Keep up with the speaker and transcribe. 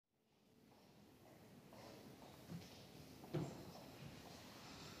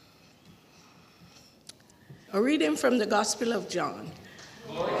A reading from the Gospel of John.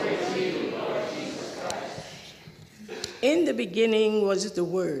 Glory to you, Lord Jesus Christ. In the beginning was the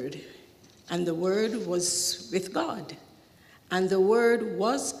Word, and the Word was with God, and the Word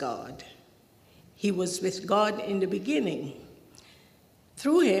was God. He was with God in the beginning.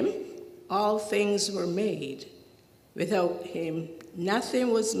 Through him, all things were made. Without him,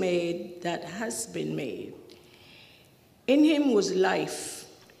 nothing was made that has been made. In him was life,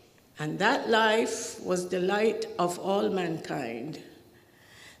 and that life was the light of all mankind.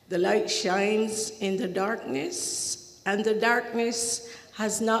 The light shines in the darkness, and the darkness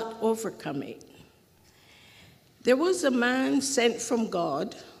has not overcome it. There was a man sent from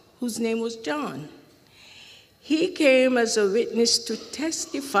God whose name was John. He came as a witness to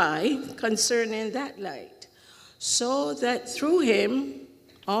testify concerning that light, so that through him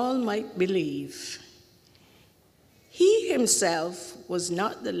all might believe. He himself was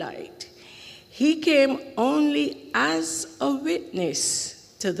not the light. He came only as a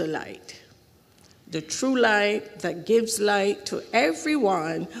witness to the light. The true light that gives light to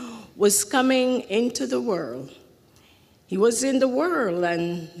everyone was coming into the world. He was in the world,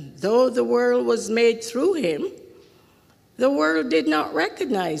 and though the world was made through him, the world did not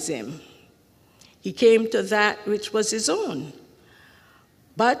recognize him. He came to that which was his own,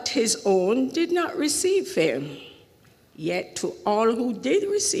 but his own did not receive him. Yet to all who did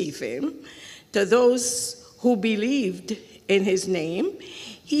receive him, to those who believed in his name,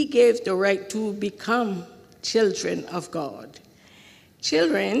 he gave the right to become children of God.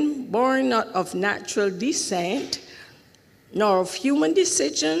 Children born not of natural descent, nor of human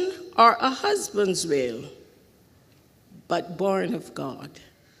decision or a husband's will, but born of God.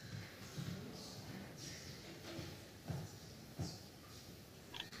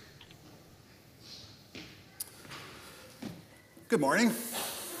 Good morning.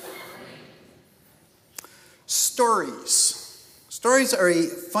 Stories. Stories are a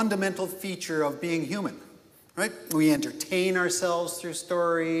fundamental feature of being human, right? We entertain ourselves through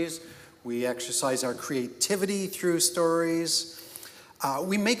stories. We exercise our creativity through stories.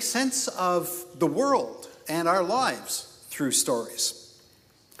 We make sense of the world and our lives through stories.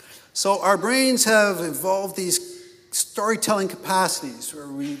 So our brains have evolved these storytelling capacities where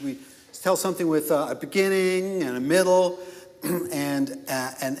we tell something with a beginning and a middle and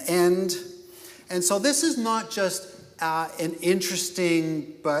an end. And so this is not just an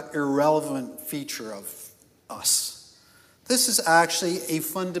interesting but irrelevant feature of us. This is actually a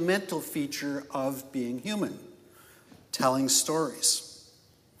fundamental feature of being human, telling stories.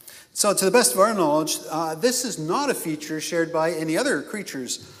 So to the best of our knowledge, this is not a feature shared by any other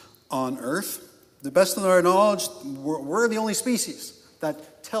creatures on Earth. To the best of our knowledge, we're the only species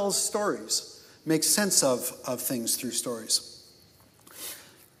that tells stories, makes sense of things through stories.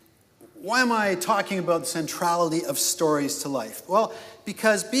 Why am I talking about the centrality of stories to life? Well,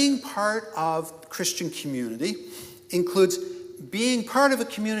 because being part of Christian community includes being part of a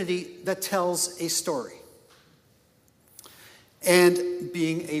community that tells a story. And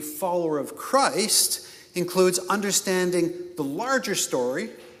being a follower of Christ includes understanding the larger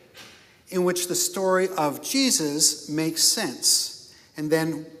story in which the story of Jesus makes sense, and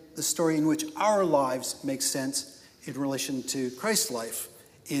then the story in which our lives make sense in relation to Christ's life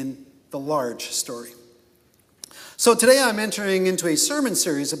in the large story. So today I'm entering into a sermon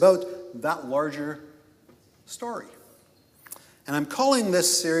series about that larger story. And I'm calling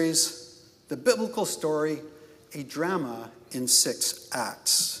this series, The Biblical Story, a Drama in 6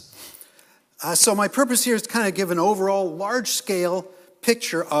 Acts. So my purpose here is to kind of give an overall large-scale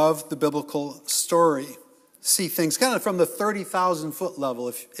picture of the biblical story. See things kind of from the 30,000-foot level,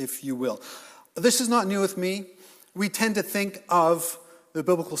 if you will. This is not new with me. We tend to think of the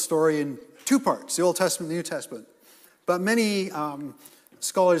biblical story in 2 parts, the Old Testament and the New Testament. But many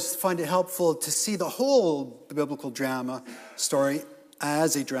scholars find it helpful to see the whole biblical drama story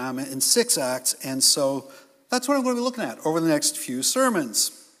as a drama in 6 acts. And so that's what I'm going to be looking at over the next few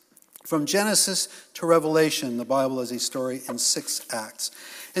sermons. From Genesis to Revelation, the Bible is a story in 6 acts.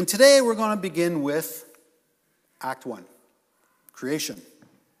 And today we're going to begin with Act 1, creation.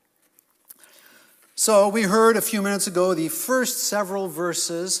 So we heard a few minutes ago the first several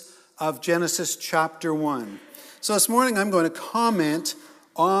verses of Genesis chapter 1. So this morning I'm going to comment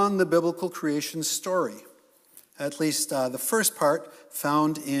on the biblical creation story, at least the first part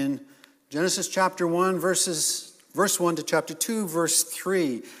found in Genesis chapter 1, verse 1 to chapter 2, verse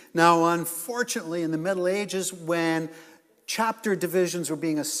 3. Now, unfortunately, in the Middle Ages, when chapter divisions were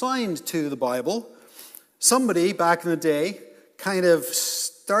being assigned to the Bible, somebody back in the day kind of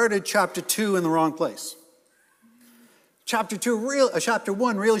started chapter 2 in the wrong place. Chapter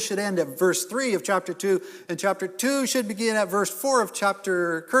 1 really should end at verse 3 of chapter 2, and chapter 2 should begin at verse 4 of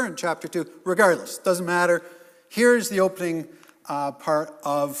current chapter 2. Regardless, doesn't matter. Here's the opening part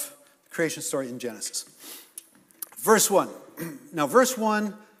of the creation story in Genesis. Verse 1. Now, verse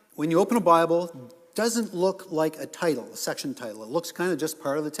 1, when you open a Bible, doesn't look like a title, a section title. It looks kind of just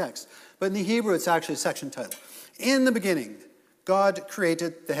part of the text. But in the Hebrew, it's actually a section title. In the beginning, God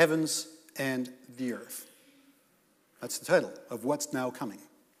created the heavens and the earth. That's the title of what's now coming.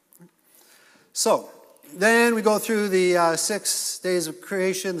 So, then we go through the 6 days of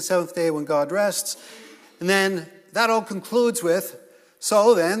creation, the seventh day when God rests. And then that all concludes with,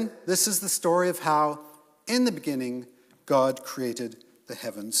 so then, this is the story of how, in the beginning, God created the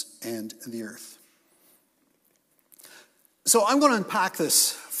heavens and the earth. So I'm going to unpack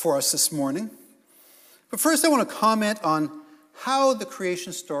this for us this morning. But first I want to comment on how the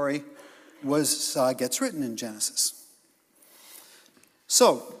creation story gets written in Genesis.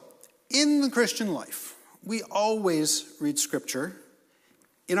 So, in the Christian life, we always read Scripture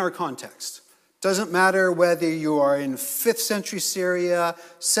in our context. Doesn't matter whether you are in 5th century Syria,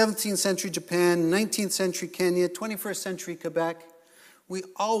 17th century Japan, 19th century Kenya, 21st century Quebec. We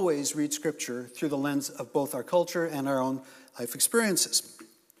always read Scripture through the lens of both our culture and our own life experiences.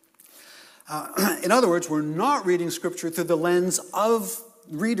 In other words, we're not reading Scripture through the lens of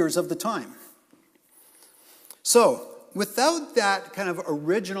readers of the time. So, without that kind of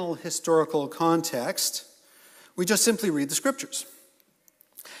original historical context, we just simply read the Scriptures.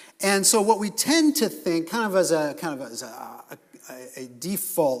 And so what we tend to think, kind of as a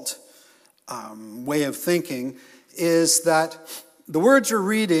default way of thinking, is that the words we're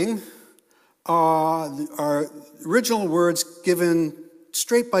reading are original words given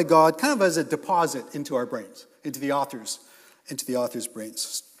straight by God, kind of as a deposit into our brains, into the author's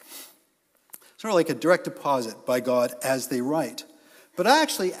brains. Sort of like a direct deposit by God as they write. But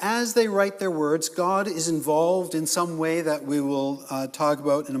actually, as they write their words, God is involved in some way that we will talk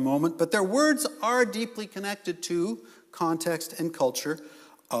about in a moment. But their words are deeply connected to context and culture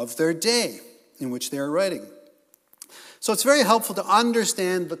of their day in which they are writing. So it's very helpful to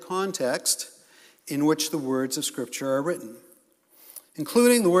understand the context in which the words of Scripture are written,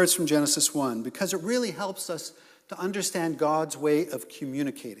 including the words from Genesis 1, because it really helps us to understand God's way of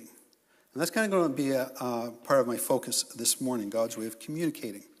communicating. And that's kind of going to be a part of my focus this morning, God's way of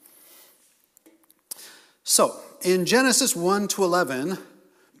communicating. So, in Genesis 1 to 11,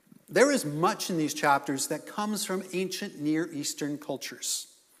 there is much in these chapters that comes from ancient Near Eastern cultures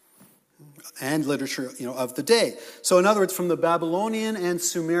and literature, of the day. So, in other words, from the Babylonian and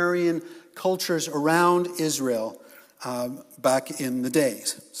Sumerian cultures around Israel back in the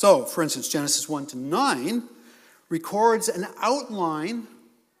days. So, for instance, Genesis 1 to 9 records an outline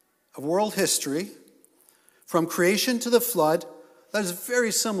of world history from creation to the flood that is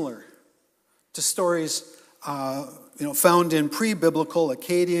very similar to stories found in pre-biblical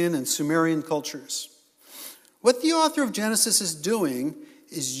Akkadian and Sumerian cultures. What the author of Genesis is doing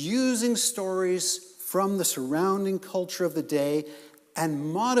is using stories from the surrounding culture of the day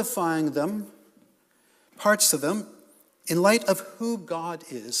and modifying them, parts of them, in light of who God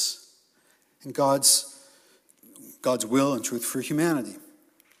is and God's will and truth for humanity.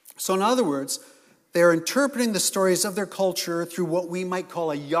 So in other words, they're interpreting the stories of their culture through what we might call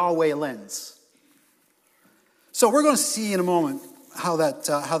a Yahweh lens. So we're going to see in a moment how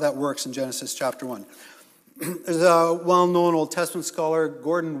that works in Genesis chapter 1. There's a well-known Old Testament scholar,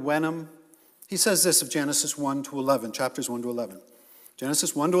 Gordon Wenham. He says this of Genesis 1 to 11, chapters 1 to 11.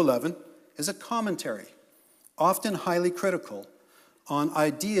 Genesis 1 to 11 is a commentary, often highly critical, on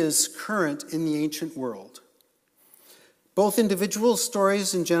ideas current in the ancient world. Both individual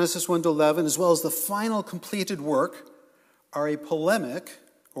stories in Genesis 1 to 11, as well as the final completed work, are a polemic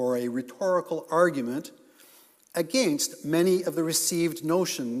or a rhetorical argument against many of the received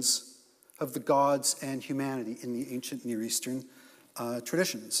notions of the gods and humanity in the ancient Near Eastern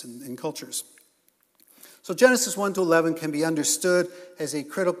traditions and cultures. So Genesis 1 to 11 can be understood as a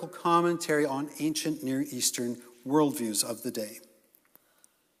critical commentary on ancient Near Eastern worldviews of the day.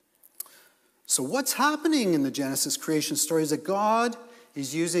 So what's happening in the Genesis creation story is that God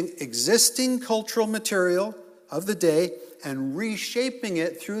is using existing cultural material of the day and reshaping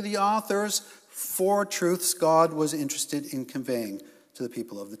it through the authors for truths God was interested in conveying to the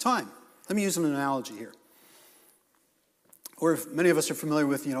people of the time. Let me use an analogy here. Or if many of us are familiar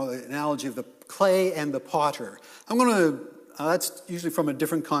with, the analogy of the clay and the potter. I'm going to, that's usually from a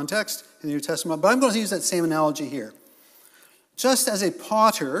different context in the New Testament, but I'm going to use that same analogy here. Just as a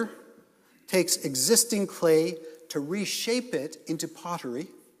potter takes existing clay to reshape it into pottery,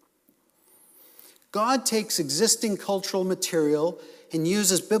 God takes existing cultural material and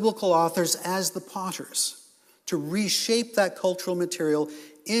uses biblical authors as the potters to reshape that cultural material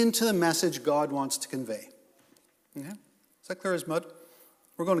into the message God wants to convey. Okay? Is that clear as mud?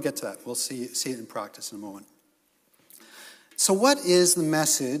 We're going to get to that. We'll see it in practice in a moment. So what is the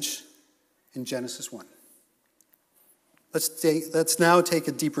message in Genesis 1? Let's now take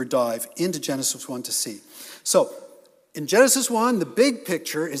a deeper dive into Genesis 1 to see. So, in Genesis 1, the big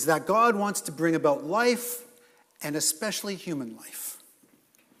picture is that God wants to bring about life, and especially human life.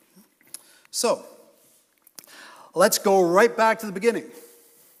 So, let's go right back to the beginning.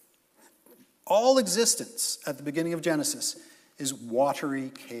 All existence at the beginning of Genesis is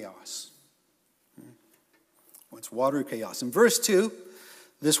watery chaos. It's watery chaos. In verse 2,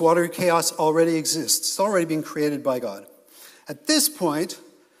 this watery chaos already exists. It's already been created by God. At this point,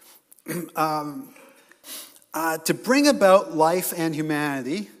 to bring about life and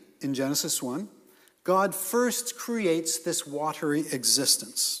humanity in Genesis 1, God first creates this watery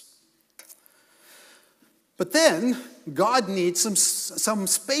existence. But then, God needs some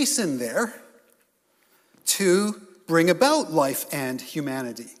space in there to bring about life and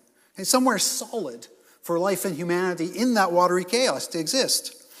humanity. And somewhere solid for life and humanity in that watery chaos to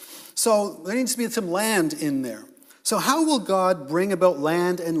exist. So there needs to be some land in there. So how will God bring about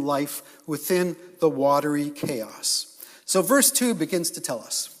land and life within the watery chaos? So verse 2 begins to tell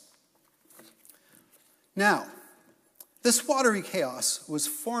us. Now, this watery chaos was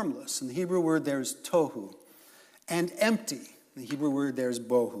formless. In the Hebrew word there is tohu. And empty. In the Hebrew word there is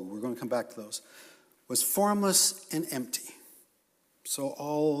bohu. We're going to come back to those. Was formless and empty. So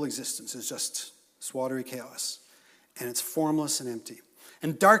all existence is just this watery chaos. And it's formless and empty.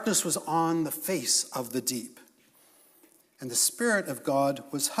 And darkness was on the face of the deep. And the Spirit of God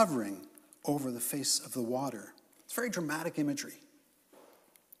was hovering over the face of the water. It's very dramatic imagery.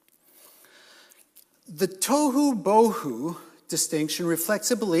 The tohu bohu distinction reflects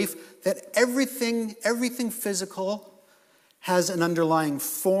a belief that everything physical has an underlying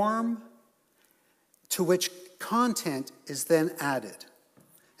form to which content is then added.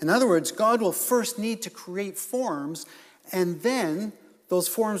 In other words, God will first need to create forms, and then those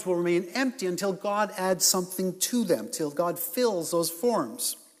forms will remain empty until God adds something to them, till God fills those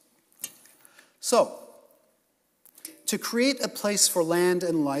forms. So, to create a place for land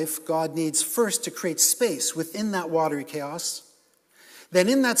and life, God needs first to create space within that watery chaos, then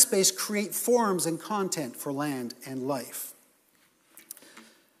in that space create forms and content for land and life.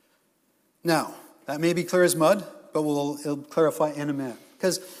 Now, that may be clear as mud, but it'll clarify in a minute.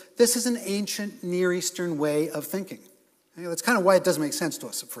 Because this is an ancient Near Eastern way of thinking. That's kind of why it doesn't make sense to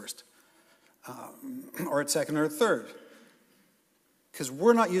us at first, or at second or at third. Because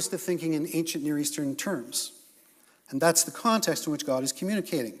we're not used to thinking in ancient Near Eastern terms. And that's the context in which God is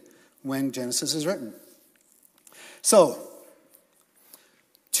communicating when Genesis is written. So,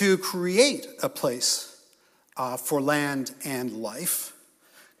 to create a place for land and life,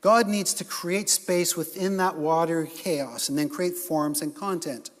 God needs to create space within that watery chaos and then create forms and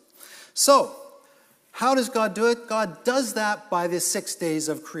content. So, how does God do it? God does that by the 6 days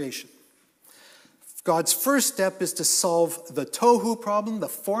of creation. God's first step is to solve the tohu problem, the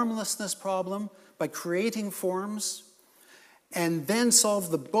formlessness problem, by creating forms, and then solve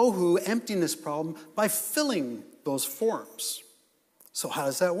the bohu, emptiness problem, by filling those forms. So how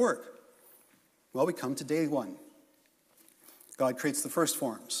does that work? Well, we come to day 1. God creates the first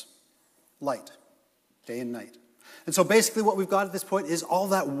forms, light, day and night. And so basically what we've got at this point is all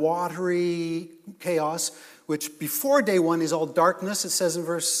that watery chaos, which before day 1 is all darkness, it says in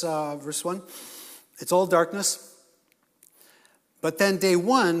verse 1. It's all darkness. But then day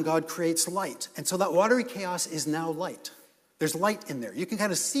 1, God creates light. And so that watery chaos is now light. There's light in there. You can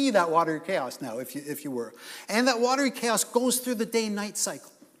kind of see that watery chaos now, if you were. And that watery chaos goes through the day-night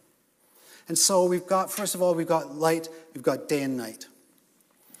cycle. And so we've got, first of all, we've got light, we've got day and night.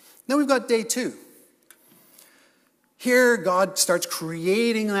 Then we've got day 2. Here, God starts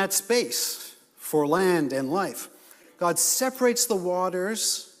creating that space for land and life. God separates the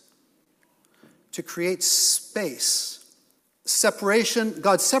waters to create space.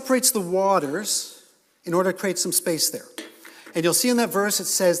 God separates the waters in order to create some space there. And you'll see in that verse it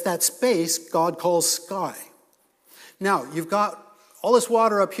says that space God calls sky. Now, you've got all this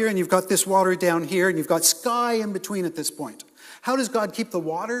water up here and you've got this water down here and you've got sky in between at this point. How does God keep the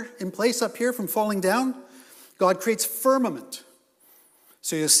water in place up here from falling down? God creates firmament.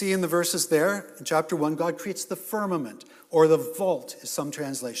 So you'll see in the verses there, in chapter 1, God creates the firmament, or the vault, is some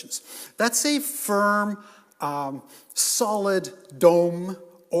translations. That's a firm, solid dome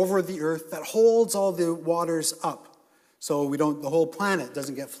over the earth that holds all the waters up So the whole planet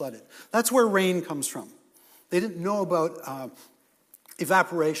doesn't get flooded. That's where rain comes from. They didn't know about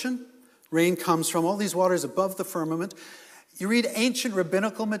evaporation. Rain comes from all these waters above the firmament. You read ancient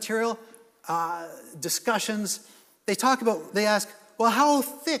rabbinical material, discussions, they ask, well, how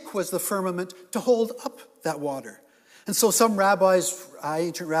thick was the firmament to hold up that water? And so some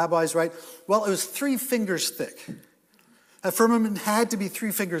ancient rabbis write, well, it was 3 fingers thick. That firmament had to be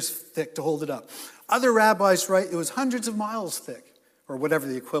 3 fingers thick to hold it up. Other rabbis write it was hundreds of miles thick, or whatever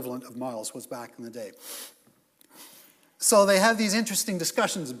the equivalent of miles was back in the day. So they have these interesting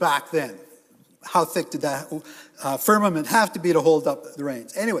discussions back then. How thick did that firmament have to be to hold up the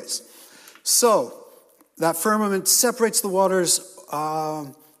rains? Anyways, so that firmament separates the waters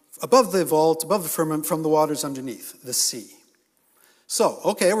above the vault, above the firmament, from the waters underneath, the sea. So,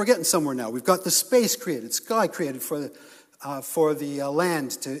 okay, we're getting somewhere now. We've got the space created, sky created for the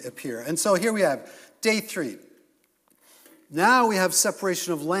land to appear. And so here we have day 3. Now we have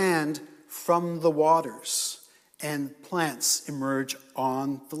separation of land from the waters, and plants emerge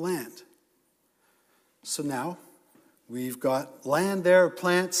on the land. So now we've got land there,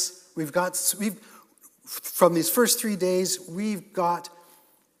 plants. From these first 3 days, we've got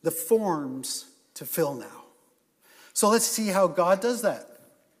the forms to fill now. So let's see how God does that.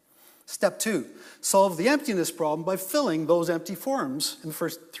 Step 2, solve the emptiness problem by filling those empty forms in the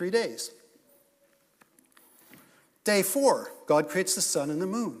first 3 days. Day 4, God creates the sun and the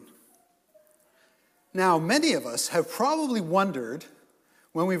moon. Now, many of us have probably wondered,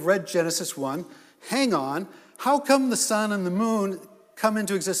 when we've read Genesis 1, hang on, how come the sun and the moon come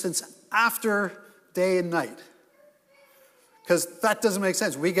into existence after day and night? Because that doesn't make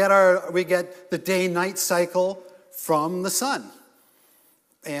sense. We get the day-night cycle from the sun.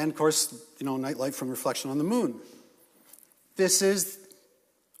 And, of course, night light from reflection on the moon. This is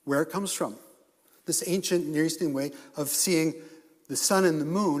where it comes from. This ancient Near Eastern way of seeing the sun and the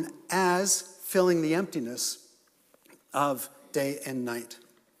moon as filling the emptiness of day and night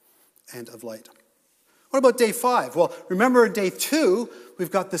and of light. What about day 5? Well, remember day 2,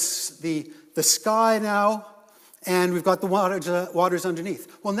 we've got the sky now, and we've got the waters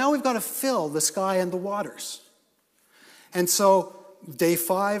underneath. Well, now we've got to fill the sky and the waters. And so day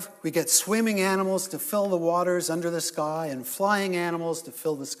 5, we get swimming animals to fill the waters under the sky and flying animals to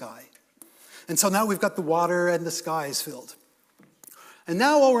fill the sky. And so now we've got the water and the skies filled. And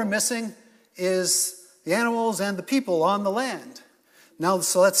now all we're missing is the animals and the people on the land. Now,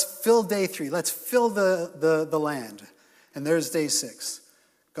 so let's fill day 3. Let's fill the land. And there's day 6.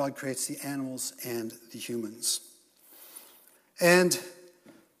 God creates the animals and the humans. And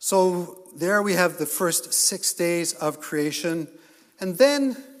so there we have the first 6 days of creation. And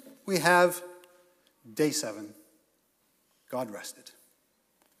then we have day 7. God rested.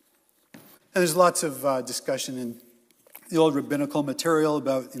 And there's lots of discussion in the old rabbinical material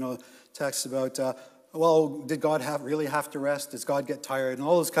about, texts about, did God really have to rest? Does God get tired? And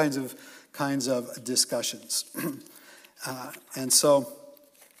all those kinds of discussions. And so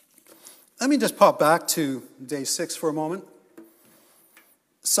let me just pop back to day 6 for a moment.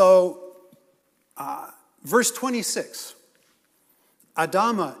 So, verse 26,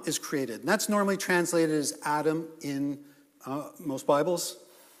 Adama is created. And that's normally translated as Adam in most Bibles.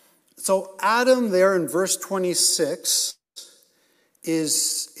 So Adam there in verse 26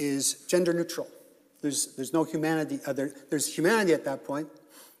 is gender neutral. There's no humanity. There's humanity at that point,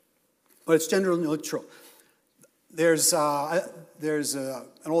 but it's gender neutral. There's an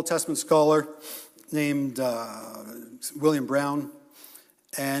Old Testament scholar named William Brown,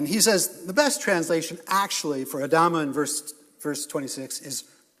 and he says the best translation actually for Adama in verse 26 is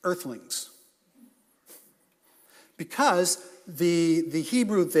earthlings, because the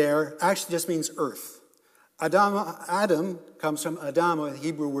Hebrew there actually just means earth. Adam comes from Adama, the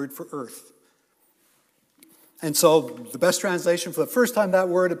Hebrew word for earth. And so the best translation for the first time that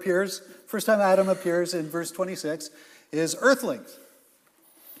word appears, first time Adam appears in verse 26, is earthlings.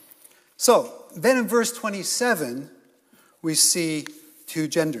 So then in verse 27, we see 2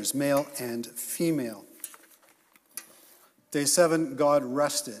 genders, male and female. Day 7, God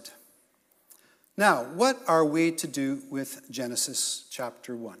rested. Now, what are we to do with Genesis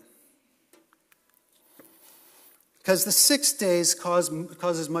chapter 1? Because the 6 days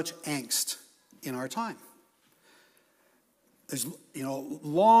causes much angst in our time. There's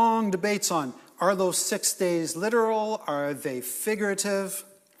long debates on, are those 6 days literal? Are they figurative?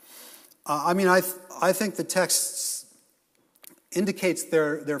 I think the text indicates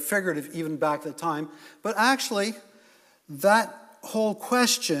they're figurative even back at the time. But actually, that whole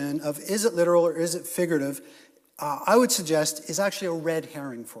question of is it literal or is it figurative, I would suggest is actually a red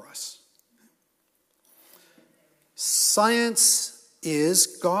herring for us. Science is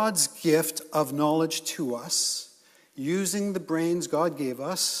God's gift of knowledge to us, using the brains God gave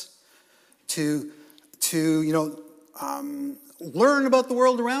us to learn about the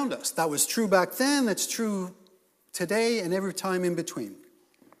world around us. That was true back then, that's true today, and every time in between.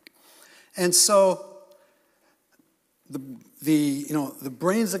 And so the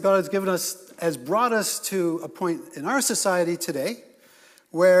brains that God has given us has brought us to a point in our society today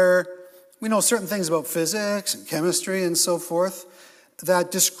where we know certain things about physics and chemistry and so forth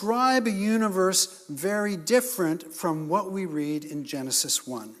that describe a universe very different from what we read in Genesis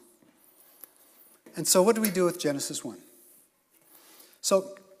 1. And so what do we do with Genesis 1?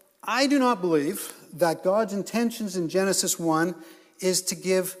 So I do not believe that God's intentions in Genesis 1 is to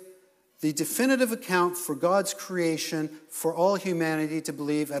give the definitive account for God's creation for all humanity to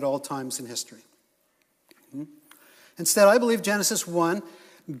believe at all times in history. Instead, I believe Genesis 1,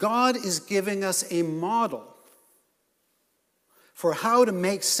 God is giving us a model for how to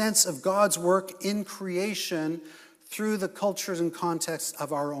make sense of God's work in creation through the cultures and contexts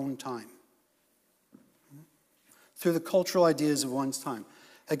of our own time, through the cultural ideas of one's time.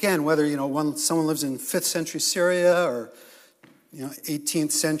 Again, whether someone lives in 5th century Syria or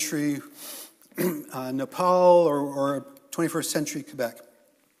 18th century Nepal or 21st century Quebec.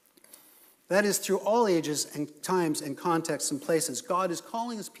 That is, through all ages and times and contexts and places, God is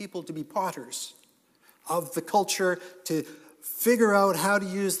calling his people to be potters of the culture, to figure out how to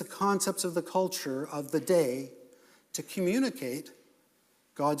use the concepts of the culture of the day to communicate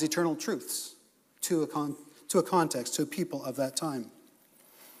God's eternal truths to a context, to a people of that time.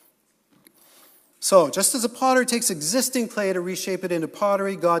 So, just as a potter takes existing clay to reshape it into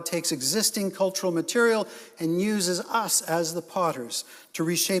pottery, God takes existing cultural material and uses us as the potters to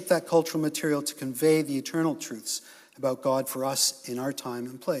reshape that cultural material to convey the eternal truths about God for us in our time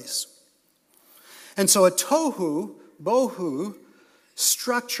and place. And so a tohu, bohu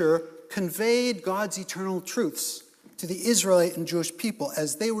structure conveyed God's eternal truths to the Israelite and Jewish people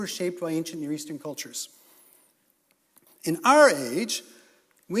as they were shaped by ancient Near Eastern cultures. In our age,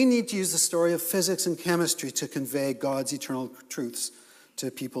 we need to use the story of physics and chemistry to convey God's eternal truths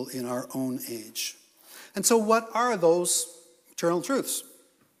to people in our own age. And so what are those eternal truths?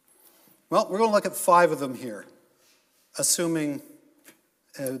 Well, we're going to look at 5 of them here, assuming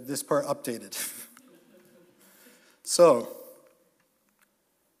this part updated. So,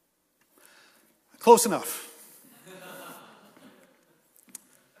 close enough.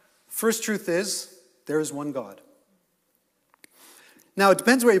 First truth is, there is one God. Now, it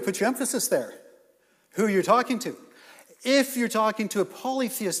depends where you put your emphasis there, who you're talking to. If you're talking to a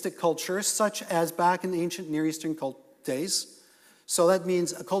polytheistic culture, such as back in ancient Near Eastern days, so that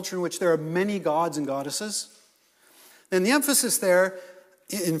means a culture in which there are many gods and goddesses, then the emphasis there,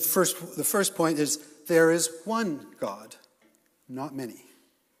 the first point is, there is one God, not many.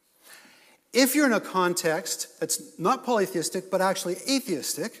 If you're in a context that's not polytheistic, but actually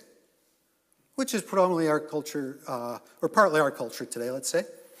atheistic, which is predominantly our culture, or partly our culture today, let's say.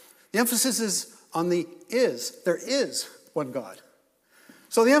 The emphasis is on the is. There is one God.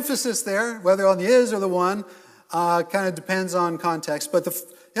 So the emphasis there, whether on the is or the one, kind of depends on context, but the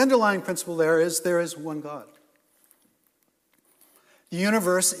underlying principle there is one God. The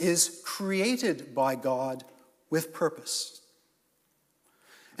universe is created by God with purpose.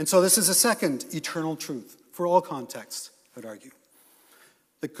 And so this is a second eternal truth for all contexts, I would argue.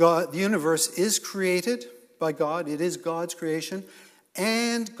 The universe is created by God. It is God's creation.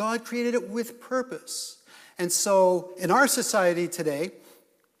 And God created it with purpose. And so in our society today,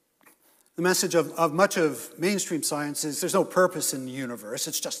 the message of much of mainstream science is there's no purpose in the universe.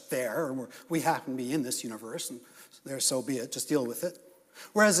 It's just there. And we happen to be in this universe. And there, so be it. Just deal with it.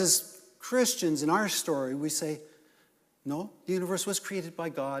 Whereas as Christians in our story, we say, no, the universe was created by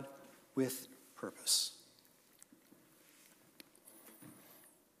God with purpose.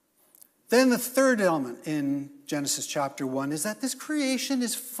 Then the third element in Genesis chapter 1 is that this creation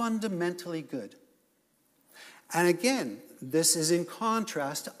is fundamentally good. And again, this is in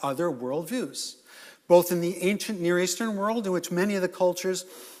contrast to other worldviews, both in the ancient Near Eastern world, in which many of the cultures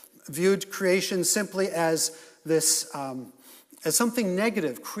viewed creation simply as this, as something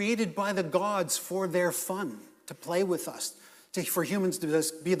negative, created by the gods for their fun, to play with us, for humans to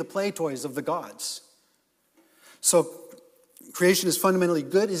just be the play toys of the gods. So creation is fundamentally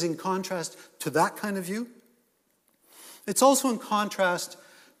good is in contrast to that kind of view. It's also in contrast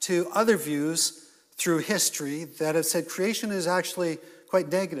to other views through history that have said creation is actually quite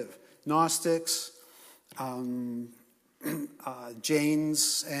negative. Gnostics,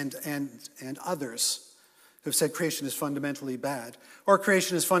 Jains, and others who've said creation is fundamentally bad, or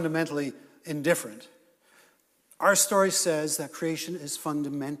creation is fundamentally indifferent, Our story says that creation is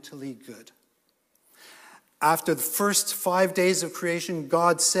fundamentally good. After the first 5 days of creation,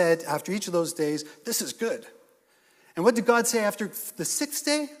 God said, after each of those days, this is good. And what did God say after the 6th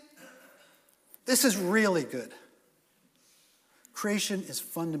day? This is really good. Creation is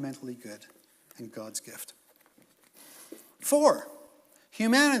fundamentally good and God's gift. 4,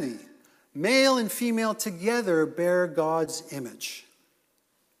 humanity. Male and female together bear God's image.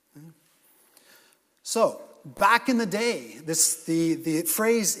 So, back in the day, the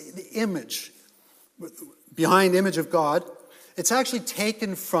phrase, the image, behind image of God, it's actually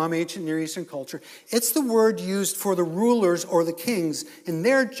taken from ancient Near Eastern culture. It's the word used for the rulers or the kings in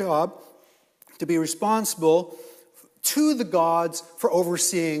their job to be responsible to the gods for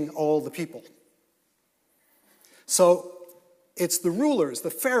overseeing all the people. So it's the rulers, the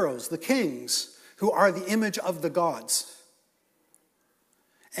pharaohs, the kings, who are the image of the gods.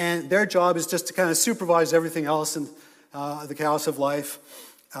 And their job is just to kind of supervise everything else in the chaos of life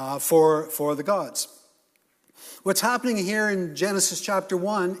for the gods. What's happening here in Genesis chapter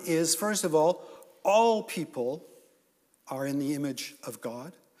 1 is, first of all people are in the image of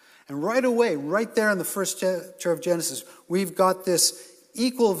God. And right away, right there in the first chapter of Genesis, we've got this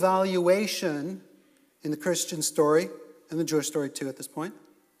equal valuation in the Christian story, and the Jewish story too at this point,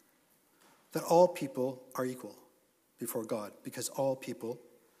 that all people are equal before God, because all people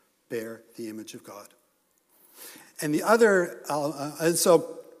bear the image of God. And the other, and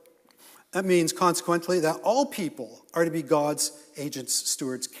so that means consequently that all people are to be God's agents,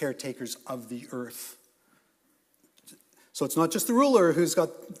 stewards, caretakers of the earth. So it's not just the ruler who's got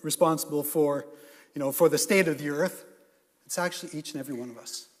responsible for the state of the earth. It's actually each and every one of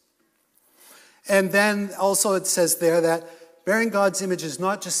us. And then also it says there that bearing God's image is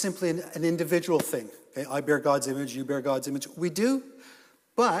not just simply an individual thing. Okay, I bear God's image, you bear God's image. We do,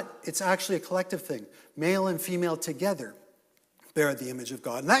 but it's actually a collective thing. Male and female together bear the image of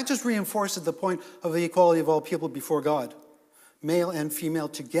God. And that just reinforces the point of the equality of all people before God. Male and female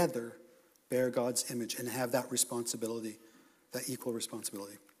together bear God's image and have that responsibility, that equal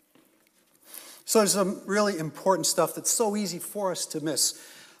responsibility. So there's some really important stuff that's so easy for us to miss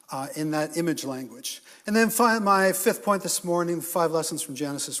in that image language. And then my 5th point this morning, 5 lessons from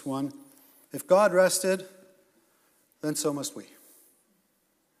Genesis 1. If God rested, then so must we.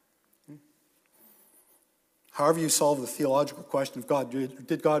 However you solve the theological question of God,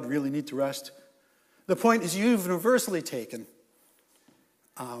 did God really need to rest? The point is universally taken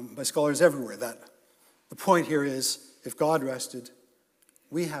by scholars everywhere that the point here is, if God rested,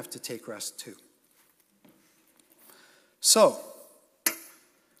 we have to take rest too. So,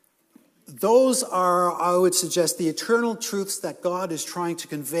 those are, I would suggest, the eternal truths that God is trying to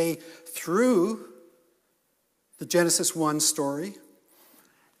convey through the Genesis 1 story,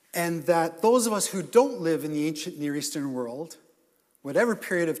 and that those of us who don't live in the ancient Near Eastern world, whatever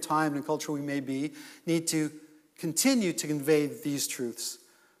period of time and culture we may be, need to continue to convey these truths,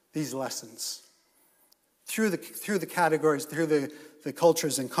 these lessons, through the categories, through the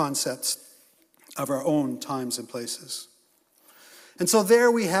cultures and concepts of our own times and places. And so there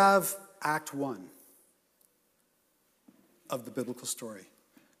we have Act 1 of the biblical story.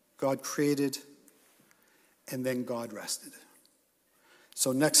 God created, and then God rested.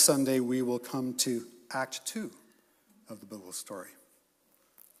 So next Sunday we will come to Act 2 of the biblical story.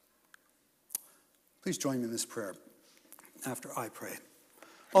 Please join me in this prayer after I pray.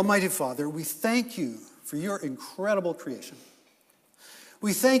 Almighty Father, we thank you for your incredible creation.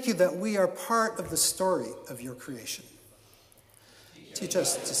 We thank you that we are part of the story of your creation. Teach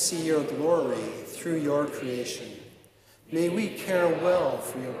us to see your glory through your creation. May we care well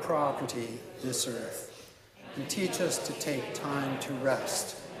for your property, this earth, and teach us to take time to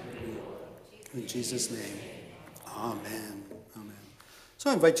rest. In Jesus' name, amen. Amen. So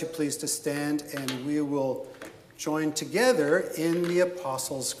I invite you please to stand, and we will join together in the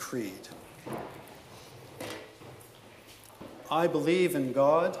Apostles' Creed. I believe in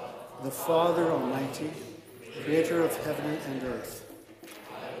God, the Father Almighty, creator of heaven and earth.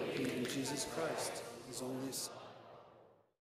 I believe in Jesus Christ, his only Son.